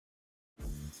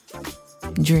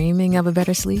Dreaming of a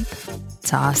better sleep?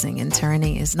 Tossing and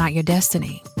turning is not your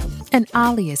destiny. And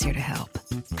Ollie is here to help.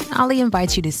 Ollie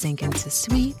invites you to sink into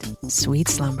sweet, sweet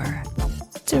slumber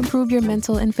to improve your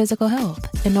mental and physical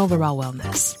health and overall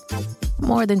wellness.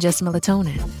 More than just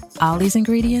melatonin, Ollie's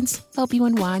ingredients help you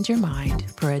unwind your mind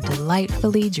for a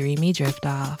delightfully dreamy drift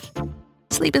off.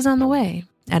 Sleep is on the way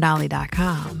at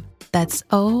Ollie.com. That's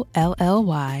OLLY.com.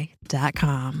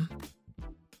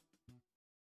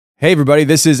 Hey everybody,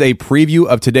 this is a preview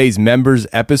of today's members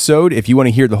episode. If you want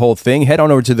to hear the whole thing, head on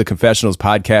over to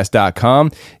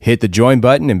theconfessionalspodcast.com, hit the join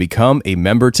button, and become a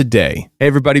member today. Hey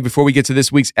everybody, before we get to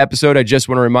this week's episode, I just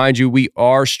want to remind you we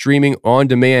are streaming on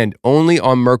demand only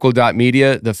on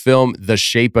Merkle.media, the film The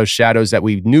Shape of Shadows that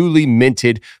we newly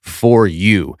minted for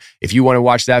you. If you want to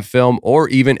watch that film or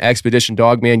even Expedition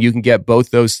Dogman, you can get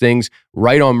both those things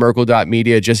right on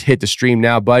Merkle.media. Just hit the stream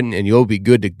now button and you'll be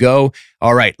good to go.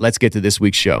 All right, let's get to this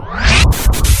week's show.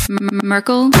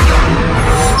 Merkle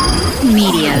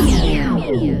Media.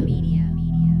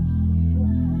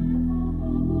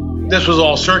 This was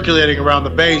all circulating around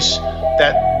the base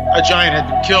that a giant had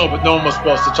been killed, but no one was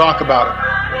supposed to talk about it.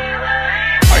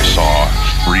 I saw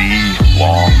 3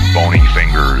 long, bony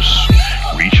fingers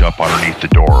reach up underneath the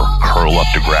door, curl up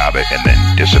to grab it, and then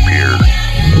disappear.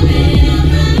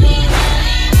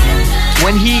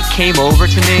 When he came over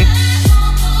to me,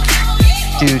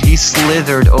 dude, he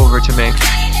slithered over to me.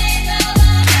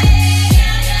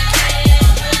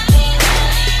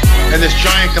 And this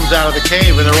giant comes out of the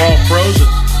cave and they're all frozen.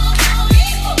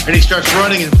 And he starts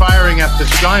running and firing at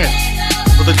this giant.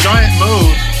 Well, the giant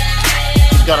moves.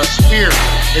 He's got a spear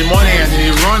in one hand and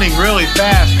he's running really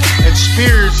fast and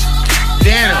spears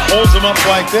Dan and holds him up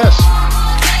like this.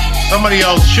 Somebody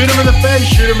yells, shoot him in the face,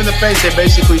 shoot him in the face. They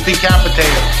basically decapitate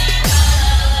him.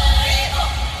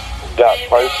 Got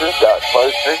closer. When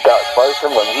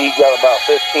he got about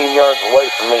 15 yards away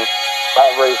from me, I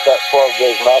raised that 12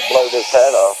 gauge and I blowed his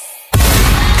head off.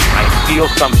 I feel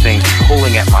something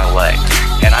pulling at my leg,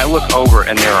 and I look over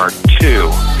and there are 2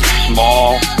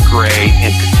 small gray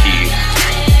entities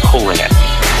pulling at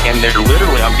me. And they're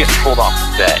literally, I'm getting pulled off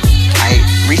the bed. I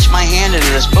reached my hand into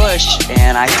this bush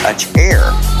and I touched air.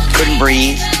 Couldn't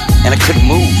breathe and I couldn't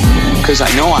move because I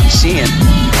know I'm seeing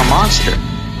a monster.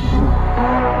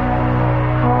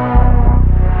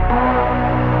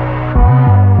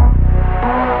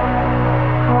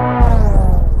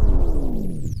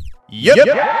 Yep.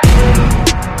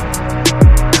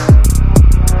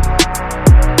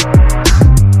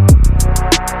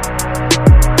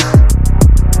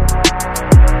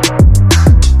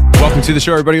 Welcome to the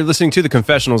show, everybody. You're listening to the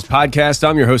Confessionals Podcast.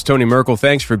 I'm your host, Tony Merkle.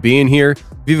 Thanks for being here. If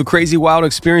you have a crazy, wild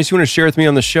experience you want to share with me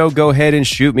on the show, go ahead and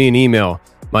shoot me an email.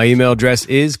 My email address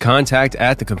is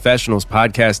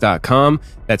contact@theconfessionalspodcast.com.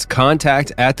 That's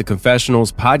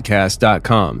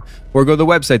contact@theconfessionalspodcast.com. Or go to the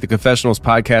website,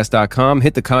 theconfessionalspodcast.com,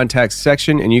 hit the contact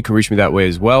section, and you can reach me that way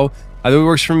as well. Either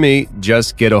works for me,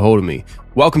 just get a hold of me.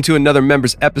 Welcome to another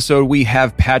members episode. We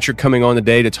have Patrick coming on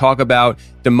today to talk about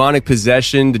demonic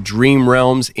possession, the dream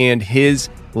realms, and his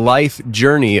life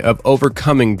journey of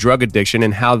overcoming drug addiction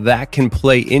and how that can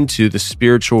play into the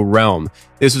spiritual realm.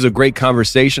 This was a great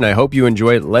conversation. I hope you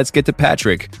enjoy it. Let's get to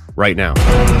Patrick right now.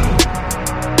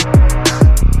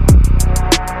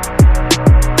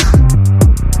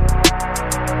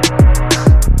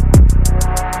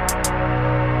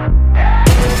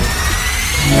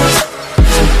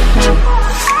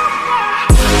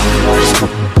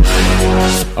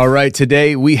 All right,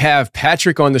 today we have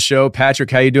Patrick on the show.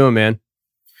 Patrick, how you doing, man?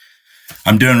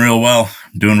 I'm doing real well.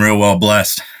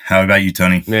 Blessed. How about you,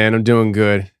 Tony? Man, I'm doing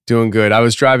good. I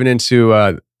was driving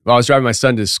my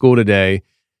son to school today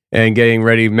and getting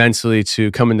ready mentally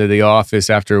to come into the office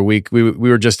after a week. We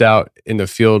were just out in the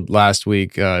field last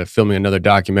week filming another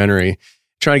documentary,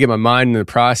 trying to get my mind in the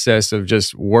process of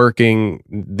just working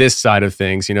this side of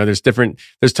things. You know, there's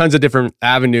tons of different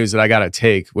avenues that I got to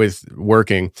take with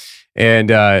working. And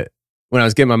when I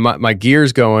was getting my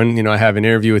gears going, you know, I have an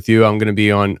interview with you. I'm going to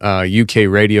be on UK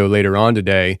radio later on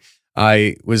today.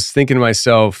 I was thinking to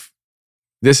myself,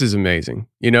 this is amazing.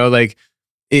 You know, like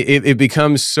it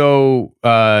becomes so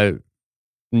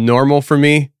normal for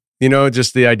me, you know,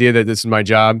 just the idea that this is my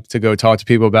job to go talk to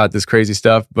people about this crazy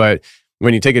stuff. But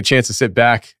when you take a chance to sit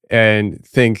back and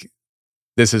think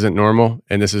this isn't normal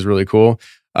and this is really cool,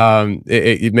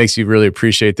 it makes you really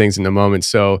appreciate things in the moment.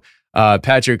 So,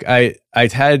 Patrick,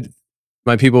 I'd had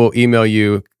my people email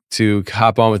you to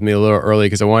hop on with me a little early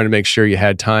because I wanted to make sure you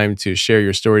had time to share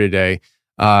your story today.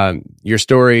 Your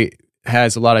story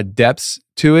has a lot of depths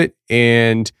to it.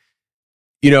 And,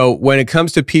 you know, when it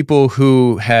comes to people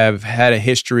who have had a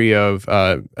history of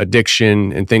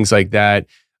addiction and things like that,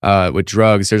 with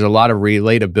drugs, there's a lot of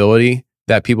relatability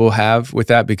that people have with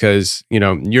that, because, you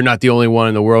know, you're not the only one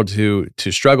in the world to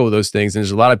struggle with those things. And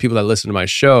there's a lot of people that listen to my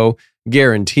show,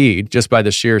 guaranteed, just by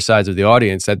the sheer size of the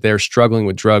audience, that they're struggling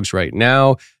with drugs right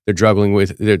now.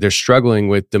 They're struggling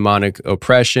with demonic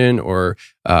oppression or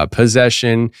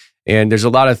possession. And there's a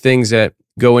lot of things that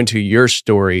go into your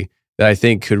story that I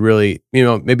think could really, you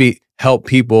know, maybe help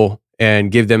people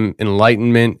and give them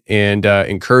enlightenment and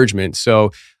encouragement.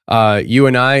 So you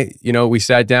and I, you know, we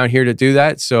sat down here to do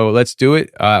that. So let's do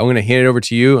it. I'm going to hand it over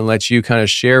to you and let you kind of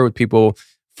share with people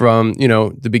from, you know,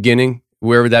 the beginning,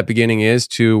 wherever that beginning is,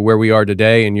 to where we are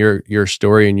today, and your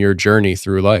story and your journey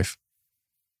through life.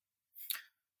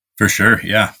 For sure.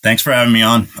 Yeah. Thanks for having me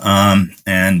on.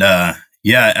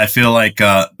 Yeah, I feel like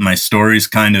my story's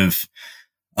kind of,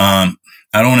 I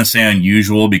don't want to say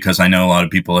unusual, because I know a lot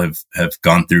of people have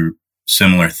gone through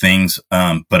similar things.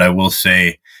 But I will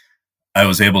say I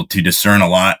was able to discern a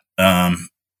lot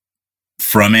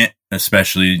from it,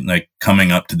 especially like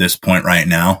coming up to this point right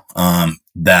now.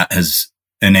 That has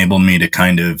enabled me to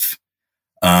kind of,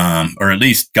 or at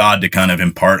least God to kind of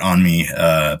impart on me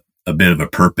a bit of a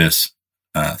purpose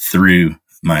through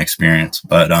my experience.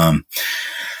 But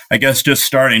I guess just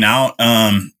starting out,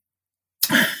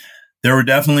 there were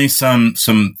definitely some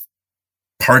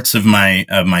parts of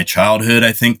my childhood,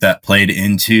 I think, that played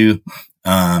into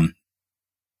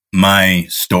my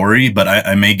story, but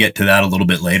I may get to that a little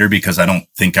bit later, because I don't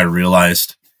think I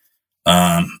realized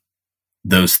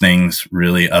those things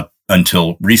really up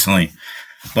until recently.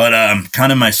 But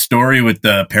kind of my story with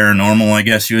the paranormal, I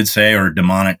guess you would say, or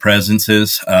demonic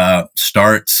presences,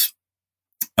 starts.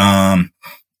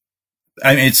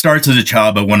 It starts as a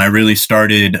child, but when I really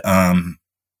started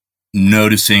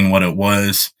noticing what it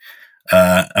was,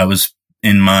 I was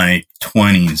in my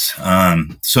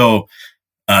 20s. So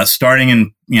starting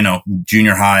in, you know,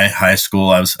 junior high school,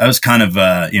 I was kind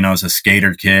of, you know, I was a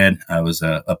skater kid. I was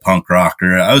a punk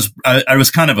rocker. I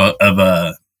was kind of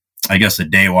a, I guess, a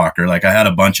day walker. Like, I had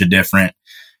a bunch of different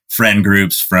friend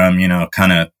groups, from, you know,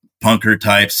 kind of punker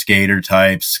types, skater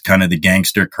types, kind of the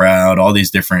gangster crowd, all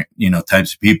these different, you know,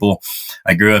 types of people.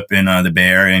 I grew up in the Bay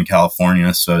Area in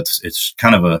California. So it's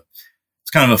kind of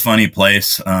a funny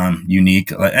place,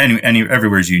 unique.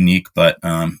 Everywhere's unique, but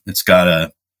it's got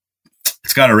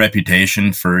a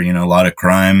reputation for, you know, a lot of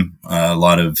crime, a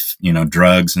lot of, you know,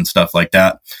 drugs and stuff like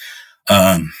that.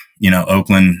 You know,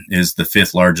 Oakland is the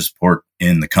 5th largest port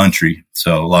in the country,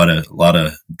 so a lot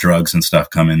of drugs and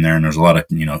stuff come in there, and there's a lot of,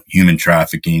 you know, human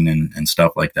trafficking and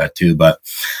stuff like that too. But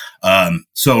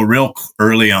so real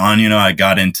early on, you know, I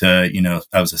got into, you know,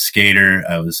 I was a skater,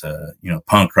 I was a, you know,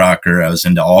 punk rocker, I was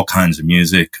into all kinds of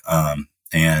music,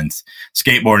 and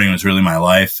skateboarding was really my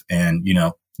life. And, you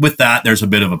know, with that, there's a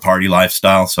bit of a party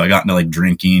lifestyle, so I got into like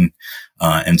drinking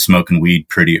and smoking weed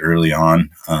pretty early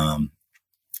on.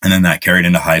 And then that carried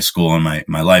into high school, and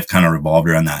my life kind of revolved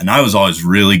around that. And I was always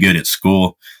really good at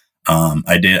school.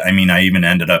 I even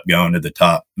ended up going to the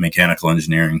top mechanical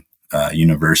engineering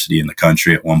university in the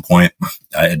country at one point.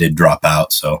 I did drop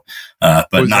out. So, but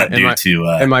not due to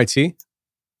MIT.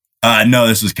 No,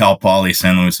 this was Cal Poly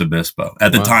San Luis Obispo.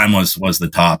 At the time was the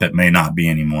top. It may not be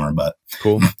anymore, but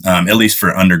cool. At least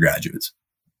for undergraduates.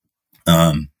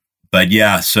 But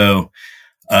yeah, so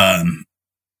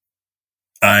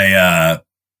I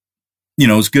you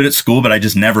know, was good at school, but I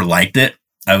just never liked it.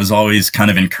 I was always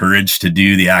kind of encouraged to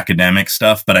do the academic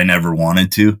stuff, but I never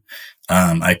wanted to.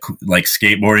 I like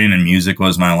skateboarding and music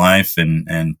was my life, and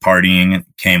partying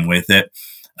came with it.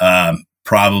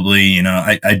 Probably, you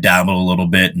know, I dabbled a little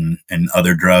bit in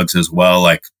other drugs as well.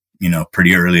 Like, you know,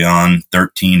 pretty early on,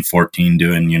 13, 14,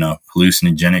 doing, you know,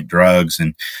 hallucinogenic drugs.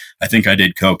 And I think I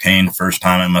did cocaine the first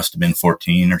time. I must've been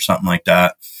 14 or something like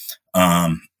that.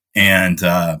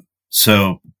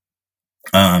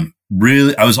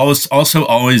 Really, I was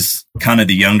always kind of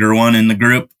the younger one in the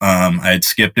group. I had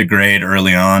skipped a grade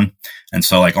early on. And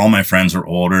so like all my friends were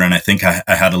older, and I think I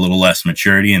had a little less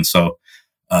maturity. And so,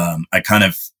 I kind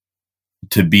of,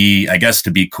 to be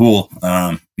cool,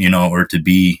 you know, or to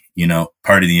be, you know,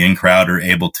 part of the in crowd, or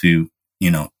able to,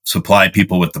 you know, supply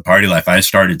people with the party life. I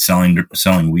started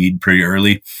selling weed pretty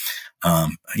early.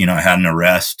 You know, I had an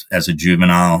arrest as a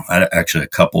juvenile. I had actually a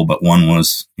couple, but one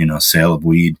was, you know, sale of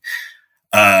weed.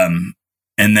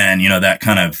 And then, you know, that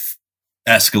kind of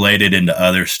escalated into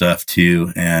other stuff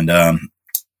too. And,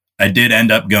 I did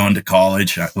end up going to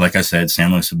college. Like I said,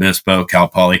 San Luis Obispo, Cal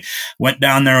Poly. Went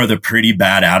down there with a pretty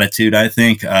bad attitude, I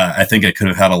think. I think I could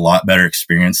have had a lot better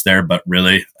experience there, but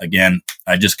really, again,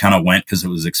 I just kind of went because it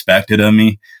was expected of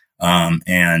me. I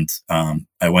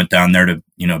went down there to,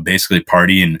 you know, basically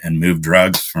party and move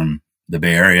drugs from the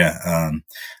Bay Area.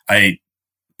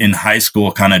 in high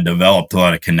school kind of developed a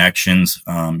lot of connections.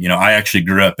 I actually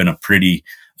grew up in a pretty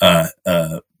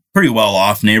well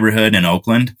off neighborhood in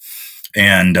Oakland.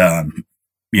 And,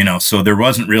 so there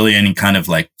wasn't really any kind of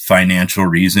like financial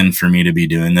reason for me to be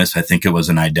doing this. I think it was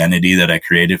an identity that I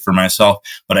created for myself,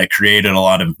 but I created a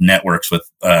lot of networks with,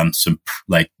 some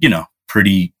like,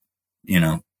 pretty,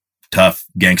 tough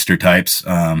gangster types.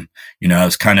 I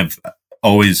was kind of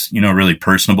always, really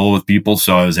personable with people.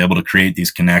 So I was able to create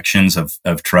these connections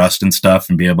of trust and stuff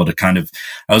and be able to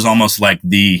I was almost like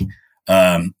the,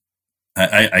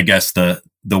 I guess the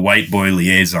white boy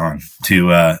liaison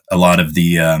to, a lot of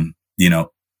the,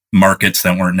 markets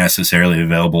that weren't necessarily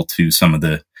available to some of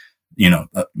the,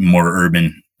 more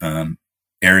urban,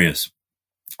 areas.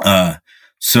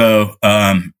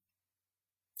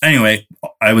 Anyway,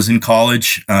 I was in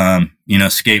college,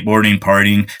 skateboarding,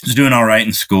 partying, was doing all right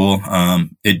in school.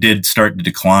 It did start to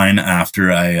decline after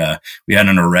we had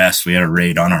an arrest. We had a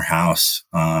raid on our house.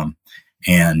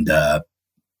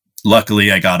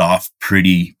 Luckily I got off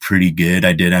pretty good.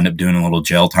 I did end up doing a little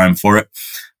jail time for it,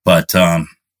 but,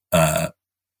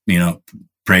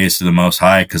 praise to the Most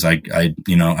High. Cause I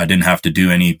didn't have to do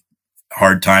any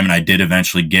hard time, and I did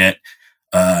eventually get,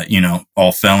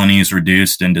 all felonies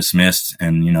reduced and dismissed.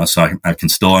 And, so I can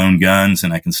still own guns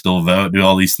and I can still vote, do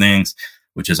all these things,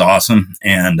 which is awesome.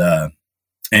 And,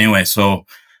 anyway, so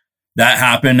that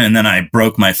happened. And then I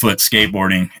broke my foot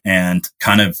skateboarding, and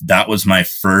that was my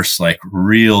first like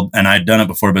real, and I'd done it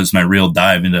before, but it was my real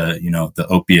dive into, the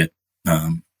opiate,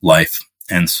 life.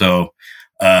 And so,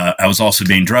 I was also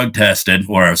being drug tested,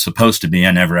 or I was supposed to be.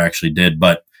 I never actually did,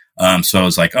 but so I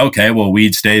was like, okay, well,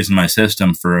 weed stays in my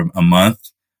system for a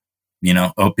month,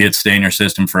 opiates stay in your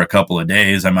system for a couple of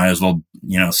days. I might as well,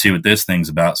 see what this thing's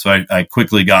about. So I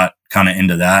quickly got kind of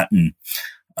into that and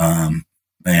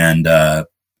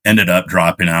ended up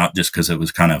dropping out just because it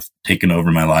was kind of taking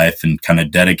over my life, and kind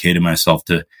of dedicated myself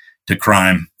to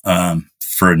crime,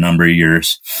 for a number of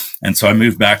years. And so I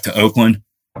moved back to Oakland.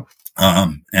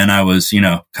 And I was,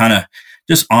 kind of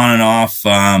just on and off,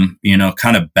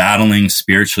 kind of battling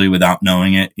spiritually without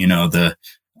knowing it, the,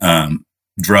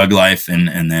 drug life,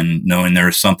 and then knowing there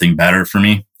was something better for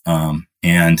me. I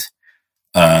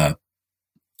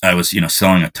was,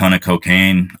 selling a ton of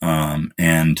cocaine.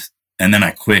 And then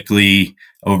I quickly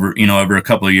over a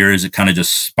couple of years, it kind of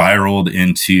just spiraled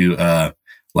into,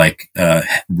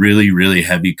 really, really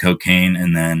heavy cocaine.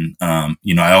 And then,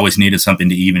 I always needed something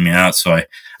to even me out. So I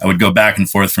would go back and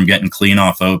forth from getting clean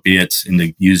off opiates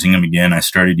into using them again. I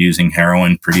started using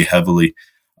heroin pretty heavily.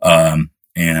 And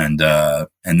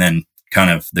then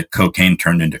kind of the cocaine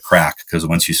turned into crack, because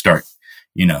once you start,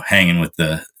 hanging with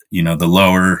the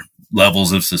lower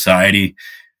levels of society,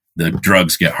 the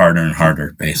drugs get harder and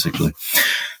harder, basically.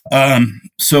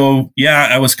 So yeah,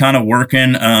 I was kind of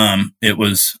working. It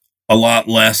was a lot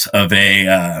less of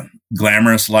a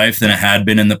glamorous life than it had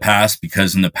been in the past,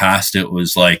 because in the past it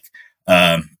was like,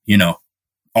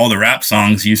 all the rap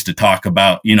songs used to talk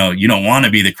about, you don't want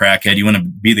to be the crackhead, you want to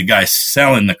be the guy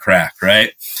selling the crack,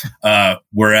 right?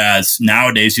 Whereas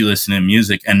nowadays you listen to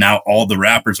music and now all the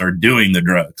rappers are doing the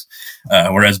drugs.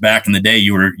 Whereas back in the day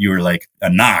you were like a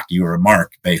knock, you were a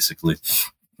mark, basically.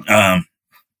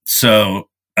 So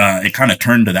it kind of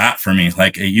turned to that for me.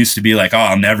 Like, it used to be like, oh,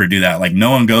 I'll never do that. Like, no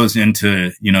one goes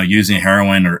into, using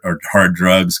heroin or hard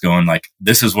drugs going like,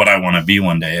 this is what I want to be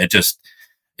one day.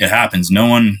 It happens. No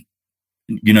one,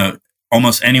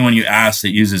 almost anyone you ask that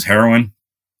uses heroin,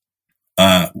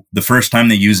 the first time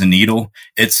they use a needle,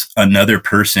 it's another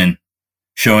person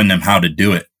showing them how to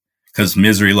do it, because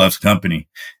misery loves company,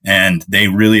 and they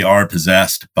really are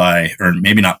possessed by, or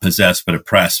maybe not possessed, but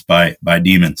oppressed by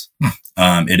demons.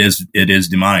 It is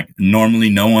demonic. Normally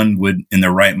no one would in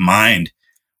their right mind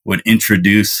would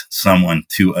introduce someone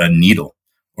to a needle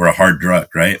or a hard drug,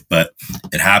 right? But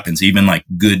it happens, even like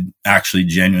good, actually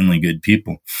genuinely good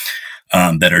people,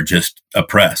 that are just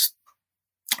oppressed.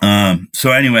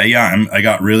 So anyway, yeah, I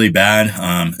got really bad.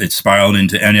 It spiraled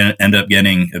into, end up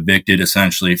getting evicted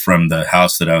essentially from the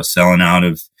house that I was selling out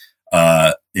of,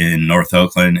 in North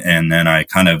Oakland. And then I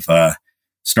kind of,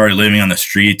 started living on the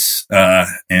streets,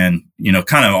 and,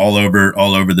 kind of all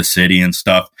over the city and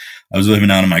stuff. I was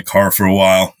living out of my car for a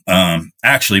while.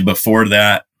 Actually before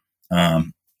that,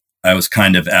 I was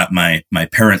kind of at my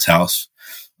parents' house,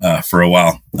 for a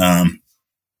while.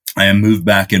 I moved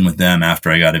back in with them after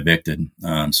I got evicted.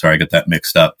 Sorry, I got that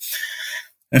mixed up.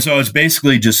 And so I was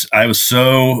basically I was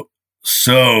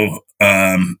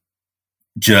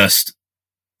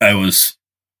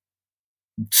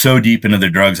so deep into the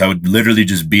drugs. I would literally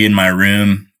just be in my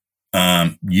room,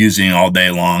 using all day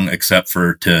long, except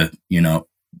for to,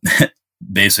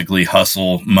 basically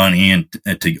hustle money and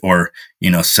or,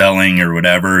 selling or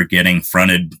whatever, getting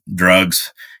fronted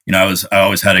drugs. I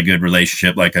always had a good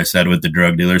relationship, like I said, with the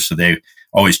drug dealers. So they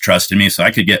always trusted me. So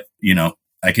I could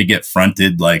get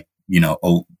fronted like,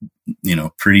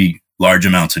 pretty large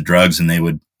amounts of drugs, and they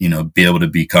would, be able to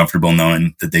be comfortable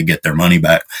knowing that they get their money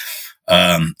back.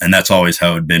 And that's always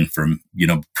how it'd been from,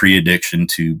 pre-addiction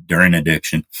to during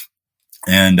addiction.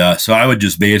 And, so I would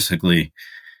just basically,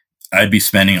 I'd be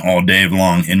spending all day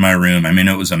long in my room. I mean,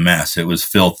 it was a mess. It was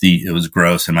filthy. It was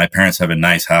gross. And my parents have a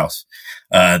nice house.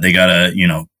 They got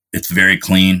it's very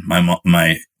clean. My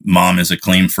mom is a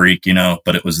clean freak,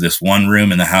 but it was this one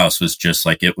room in the house was just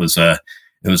like, it was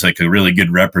like a really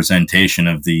good representation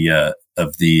of the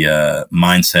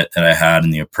mindset that I had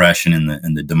and the oppression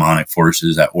and the demonic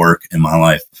forces at work in my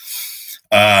life.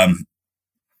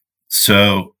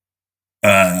 So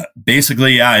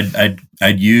basically, yeah,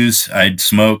 I'd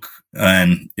smoke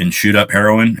and shoot up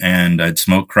heroin, and I'd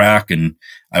smoke crack, and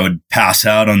I would pass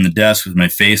out on the desk with my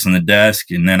face on the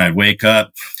desk. And then I'd wake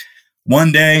up.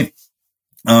 One day,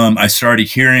 I started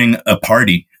hearing a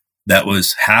party that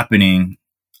was happening,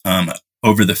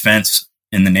 over the fence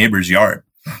in the neighbor's yard.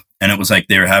 And it was like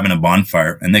they were having a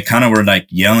bonfire, and they kind of were like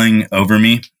yelling over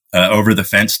me, over the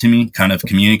fence to me, kind of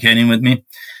communicating with me.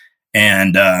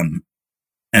 And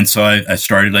so I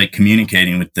started like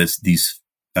communicating with these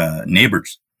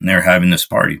neighbors, and they were having this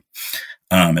party.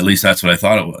 At least that's what I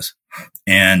thought it was.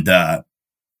 And,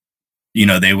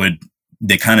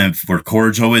 they kind of were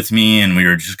cordial with me, and we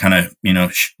were just kind of,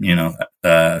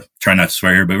 trying not to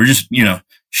swear here, but we're just,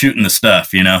 shooting the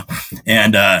stuff,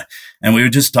 and we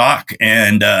would just talk.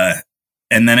 And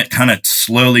then it kind of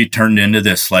slowly turned into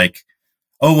this like,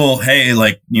 oh, well, hey,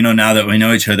 like, now that we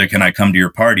know each other, can I come to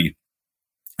your party?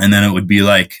 And then it would be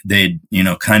like, they'd,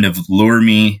 kind of lure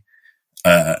me,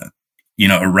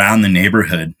 around the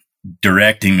neighborhood,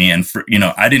 directing me. And for,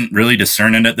 I didn't really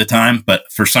discern it at the time, but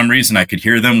for some reason I could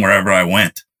hear them wherever I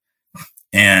went.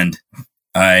 And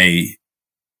I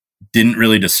didn't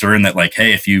really discern that, like,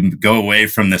 hey, if you go away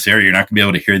from this area, you're not gonna be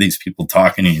able to hear these people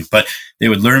talking to you. But they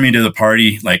would lure me to the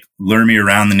party, like lure me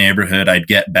around the neighborhood. I'd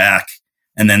get back,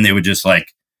 and then they would just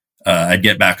like, I'd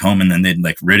get back home, and then they'd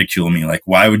like ridicule me. Like,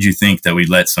 why would you think that we'd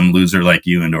let some loser like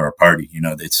you into our party?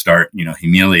 They'd start,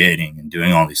 humiliating and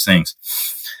doing all these things.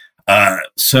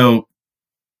 So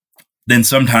then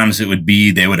sometimes it would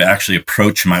be, they would actually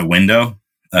approach my window,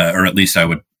 or at least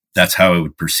that's how I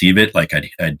would perceive it. Like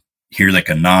I'd hear like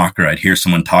a knock, or I'd hear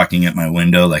someone talking at my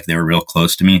window, like they were real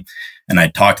close to me, and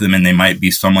I'd talk to them, and they might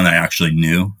be someone I actually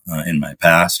knew, in my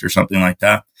past or something like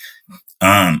that.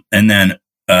 And then,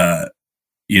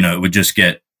 it would just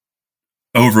get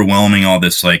overwhelming, all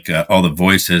this, like, all the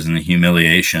voices and the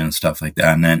humiliation and stuff like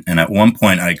that. And at one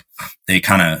point they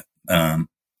kind of,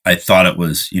 I thought it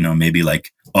was, maybe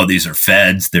like, oh, these are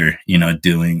feds. They're,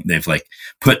 they've like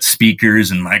put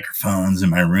speakers and microphones in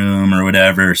my room or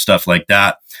whatever, stuff like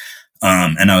that.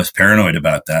 And I was paranoid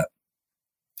about that.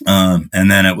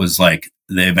 And then it was like,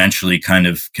 they eventually kind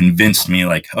of convinced me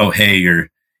like, oh, hey, you're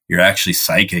actually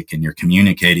psychic, and you're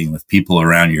communicating with people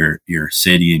around your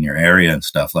city and your area and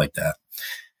stuff like that.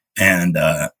 And,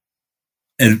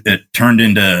 it turned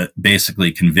into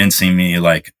basically convincing me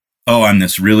like, oh, I'm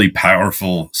this really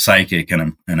powerful psychic,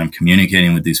 and I'm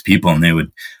communicating with these people, and they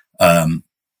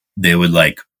would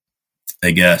like,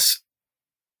 I guess,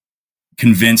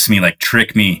 convince me, like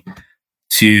trick me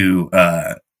to,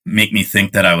 make me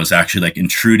think that I was actually like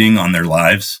intruding on their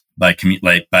lives by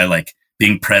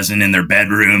being present in their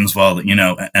bedrooms while,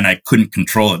 and I couldn't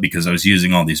control it because I was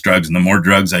using all these drugs. And the more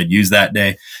drugs I'd use that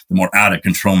day, the more out of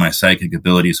control my psychic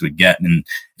abilities would get. And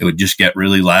it would just get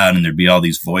really loud, and there'd be all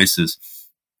these voices.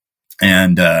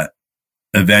 And,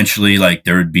 eventually, like,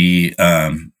 there would be,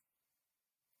 kind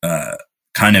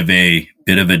of a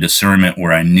bit of a discernment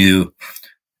where I knew,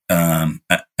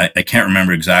 I can't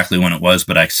remember exactly when it was,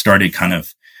 but I started kind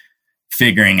of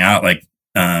figuring out like,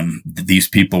 these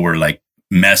people were like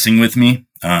messing with me.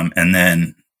 And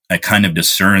then I kind of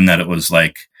discerned that it was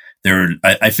like,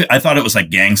 I thought it was like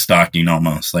gang stalking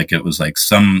almost, like it was like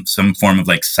some form of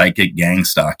like psychic gang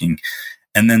stalking.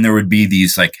 And then there would be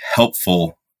these like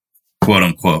helpful, quote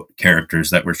unquote, characters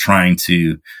that were trying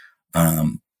to,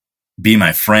 be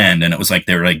my friend. And it was like,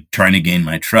 they were like trying to gain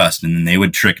my trust. And then they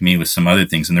would trick me with some other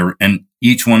things. And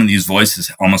each one of these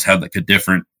voices almost had like a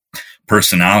different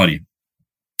personality.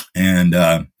 And,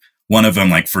 one of them,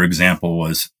 like, for example,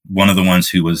 was one of the ones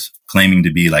who was claiming to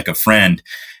be like a friend.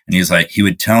 And he's like, he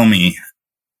would tell me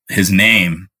his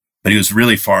name, but he was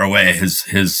really far away.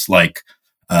 His like,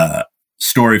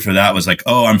 story for that was like,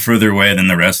 oh, I'm further away than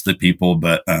the rest of the people,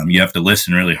 but you have to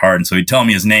listen really hard. And so he'd tell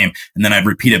me his name, and then I'd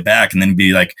repeat it back, and then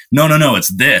be like, no, it's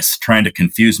this, trying to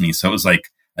confuse me. So it was like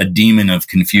a demon of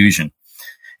confusion.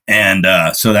 And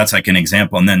so that's like an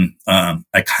example. And then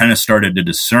I kind of started to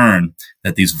discern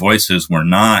that these voices were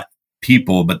not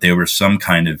people, but they were some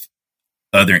kind of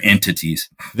other entities.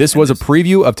 This was a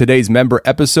preview of today's member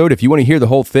episode. If you want to hear the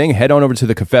whole thing, head on over to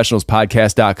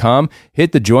theconfessionalspodcast.com,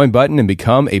 hit the join button, and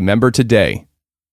become a member today.